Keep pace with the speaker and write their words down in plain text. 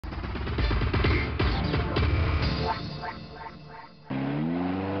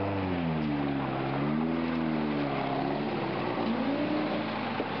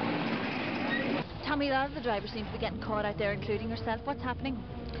Tommy, a lot of the drivers seem to be getting caught out there, including yourself. What's happening?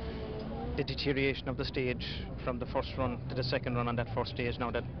 The deterioration of the stage from the first run to the second run on that first stage. Now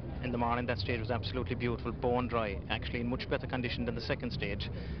that in the morning that stage was absolutely beautiful, bone dry, actually in much better condition than the second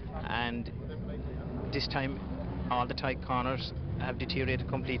stage, and this time all the tight corners have deteriorated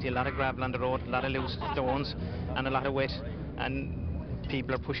completely. A lot of gravel on the road, a lot of loose stones and a lot of wet, and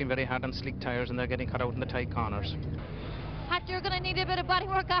people are pushing very hard on slick tires and they're getting cut out in the tight corners. Pat, you're going to need a bit of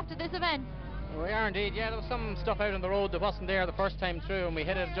bodywork after this event. We are indeed, yeah. There was some stuff out on the road that wasn't there the first time through, and we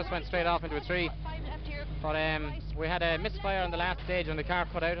hit it, just went straight off into a tree. But we had a misfire on the last stage, and the car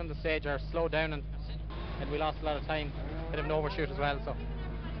cut out on the stage or slowed down, and we lost a lot of time. Bit of an overshoot as well, so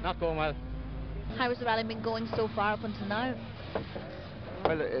not going well. How has the rally been going so far up until now?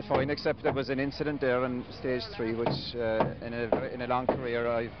 Well, fine, except there was an incident there on stage 3, which in a long career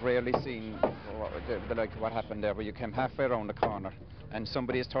I've rarely seen like what happened there, where you came halfway around the corner and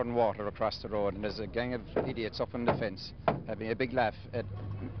somebody is turning water across the road, and there's a gang of idiots up on the fence having a big laugh at,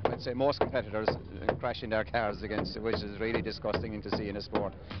 I'd say, most competitors crashing their cars against it, which is really disgusting to see in a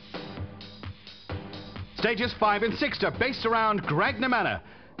sport. Stages 5 and 6 are based around Graignamanagh.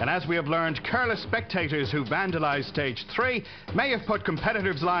 And as we have learned, careless spectators who vandalised stage 3 may have put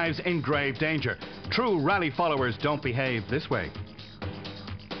competitors' lives in grave danger. True rally followers don't behave this way.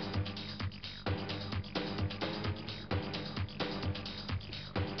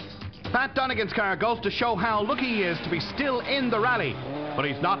 Pat Donegan's car goes to show how lucky he is to be still in the rally. But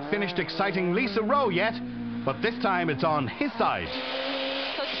he's not finished exciting Lisa Rowe yet, but this time it's on his side.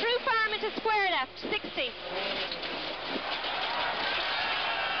 So through farm into square left, 60.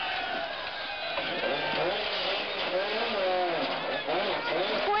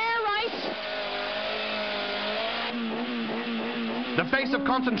 The face of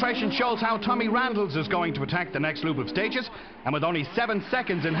concentration shows how Tommy Randalls is going to attack the next loop of stages, and with only 7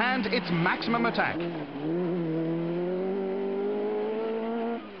 seconds in hand, it's maximum attack.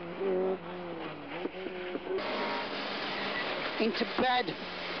 Into bad,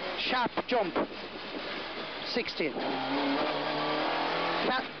 sharp jump, 60.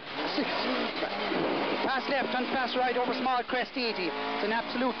 Pass left and pass right over small crest 80. It's an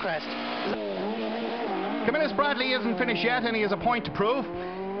absolute crest. Camillus Bradley isn't finished yet, and he has a point to prove.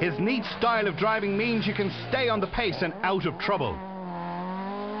 His neat style of driving means you can stay on the pace and out of trouble.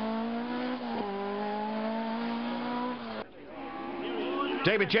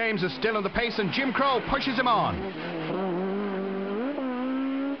 David James is still on the pace, and Jim Crow pushes him on.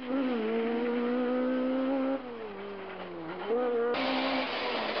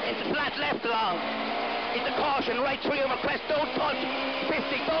 It's flat left long. Into caution, right through over crest, don't touch.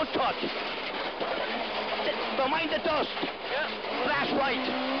 50, don't touch. Don't mind the dust. Flash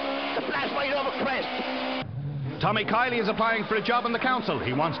right. The flash right over crest. Tommy Kiley is applying for a job in the council.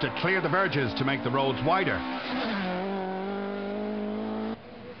 He wants to clear the verges to make the roads wider.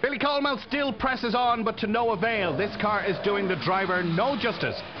 Billy Coleman still presses on, but to no avail. This car is doing the driver no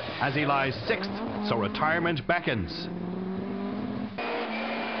justice as he lies 6th, so retirement beckons.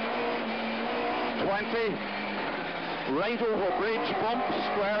 20. Right over bridge, bump,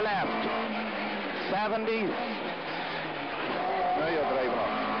 square left. 70. Now you're driving on.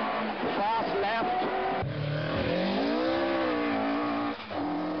 Fast left.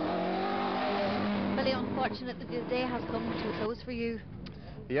 Billy, unfortunate that the day has come to a close for you.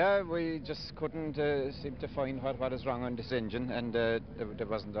 Yeah, we just couldn't seem to find what is wrong on this engine, and there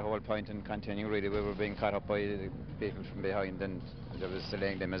wasn't the whole point in continuing, really. We were being caught up by the people from behind, and there was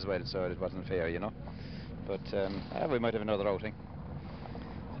delaying them as well, so it wasn't fair, you know. But we might have another outing,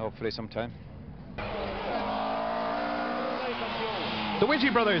 hopefully sometime. The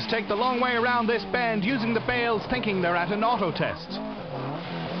Widgie brothers take the long way around this bend using the bales, thinking they're at an auto test.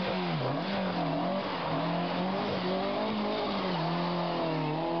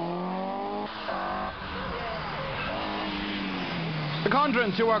 The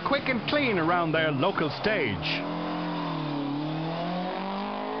Condrens, who are quick and clean around their local stage.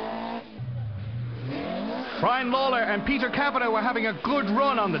 Brian Lawler and Peter Kavanagh were having a good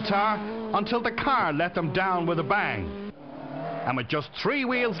run on the tar until the car let them down with a bang. And with just 3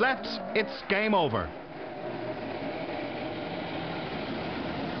 wheels left, it's game over.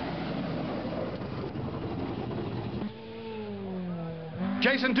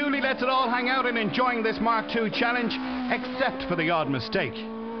 Jason Dooley lets it all hang out in enjoying this Mark II challenge, except for the odd mistake.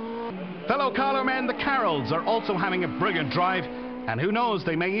 Fellow collarmen, the Carrolls, are also having a brilliant drive, and who knows,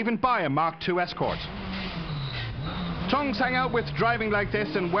 they may even buy a Mark II Escort. Tongues hang out with driving like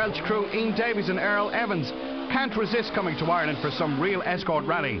this, and Welsh crew Ian Davies and Earl Evans can't resist coming to Ireland for some real Escort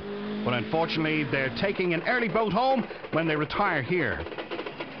rally. But unfortunately, they're taking an early boat home when they retire here.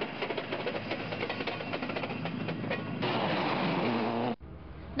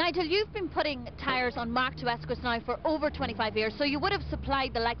 Nigel, you've been putting tyres on Mark II Escorts now for over 25 years, so you would have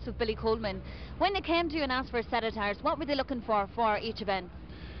supplied the likes of Billy Coleman. When they came to you and asked for a set of tyres, what were they looking for each event?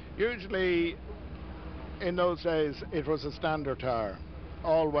 Usually, in those days, it was a standard tyre,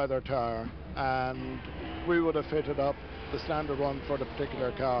 all-weather tyre, and we would have fitted up the standard one for the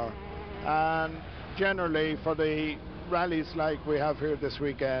particular car. And generally, for the rallies like we have here this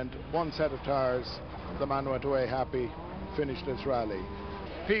weekend, one set of tyres, the man went away happy, finished his rally.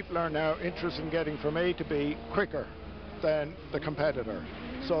 People are now interested in getting from A to B quicker than the competitor,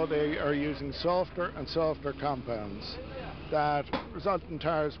 so they are using softer and softer compounds that result in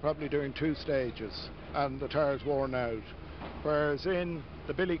tyres probably doing 2 stages and the tyres worn out, whereas in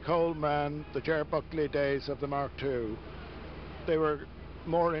the Billy Coleman, the Ger Buckley days of the Mark II, they were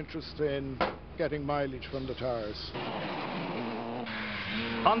more interested in getting mileage from the tyres.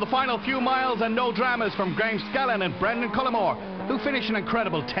 On the final few miles, and no dramas from Graham Scallon and Brendan Cullimore, who finished an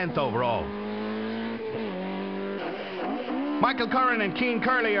incredible 10th overall. Michael Curran and Keane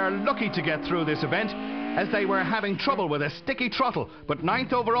Curley are lucky to get through this event, as they were having trouble with a sticky throttle, but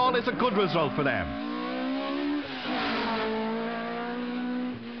 9th overall is a good result for them.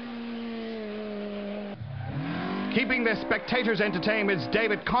 Keeping the spectators entertained is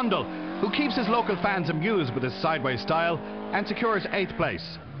David Condell, who keeps his local fans amused with his sideways style and secures 8th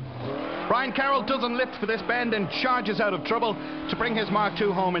place. Brian Carroll doesn't lift for this bend and charges out of trouble to bring his Mark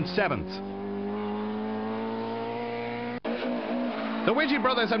II home in 7th. The Widgie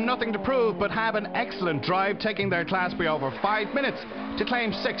brothers have nothing to prove but have an excellent drive, taking their class by over 5 minutes to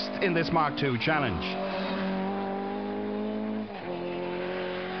claim 6th in this Mark II challenge.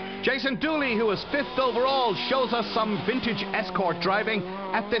 Jason Dooley, who was 5th overall, shows us some vintage Escort driving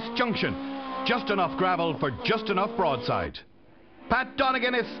at this junction. Just enough gravel for just enough broadside. Pat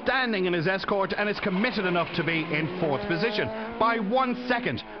Donegan is standing in his Escort and is committed enough to be in 4th position by 1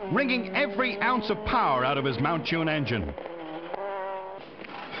 second, wringing every ounce of power out of his Mount Tune engine.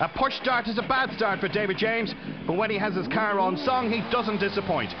 A push start is a bad start for David James, but when he has his car on song, he doesn't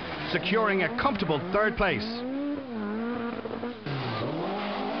disappoint, securing a comfortable 3rd place.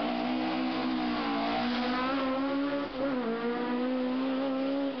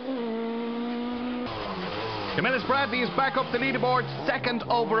 Camillus Bradley is back up the leaderboard, 2nd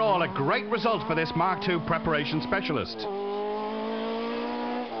overall, a great result for this Mark II preparation specialist.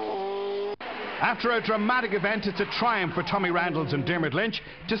 After a dramatic event, it's a triumph for Tommy Randalls and Dermot Lynch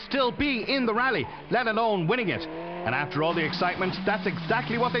to still be in the rally, let alone winning it. And after all the excitement, that's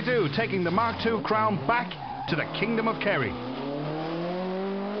exactly what they do, taking the Mark II crown back to the Kingdom of Kerry.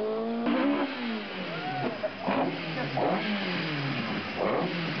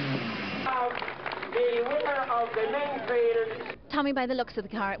 Tommy, by the looks of the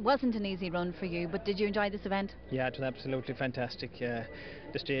car, it wasn't an easy run for you, but did you enjoy this event? Yeah, it was absolutely fantastic.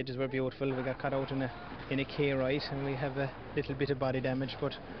 The stages were beautiful. We got cut out in a K right, and we have a little bit of body damage,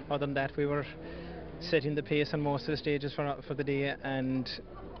 but other than that, we were setting the pace on most of the stages for the day, and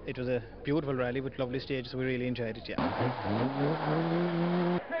it was a beautiful rally with lovely stages. We really enjoyed it, yeah.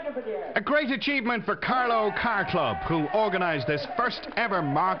 A great achievement for Carlow Car Club, who organised this first ever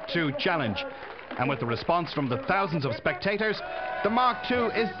Mark II challenge. And with the response from the thousands of spectators, the Mark II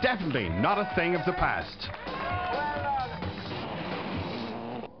is definitely not a thing of the past.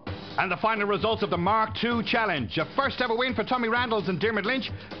 And the final results of the Mark II challenge. A first ever win for Tommy Randalls and Dermot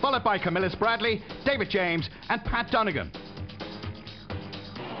Lynch, followed by Camillus Bradley, David James and Pat Donegan.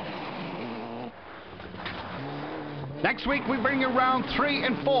 Next week we bring you round 3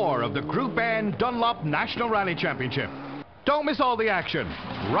 and 4 of the Group N Dunlop National Rally Championship. Don't miss all the action,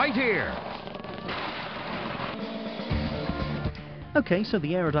 right here. OK, so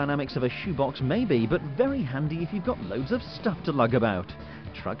the aerodynamics of a shoebox may be, but very handy if you've got loads of stuff to lug about.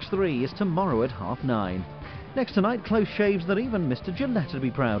 Trucks 3 is tomorrow at 9:30. Next tonight, close shaves that even Mr. Gillette would be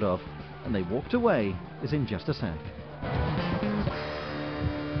proud of. And They Walked Away is in just a sec.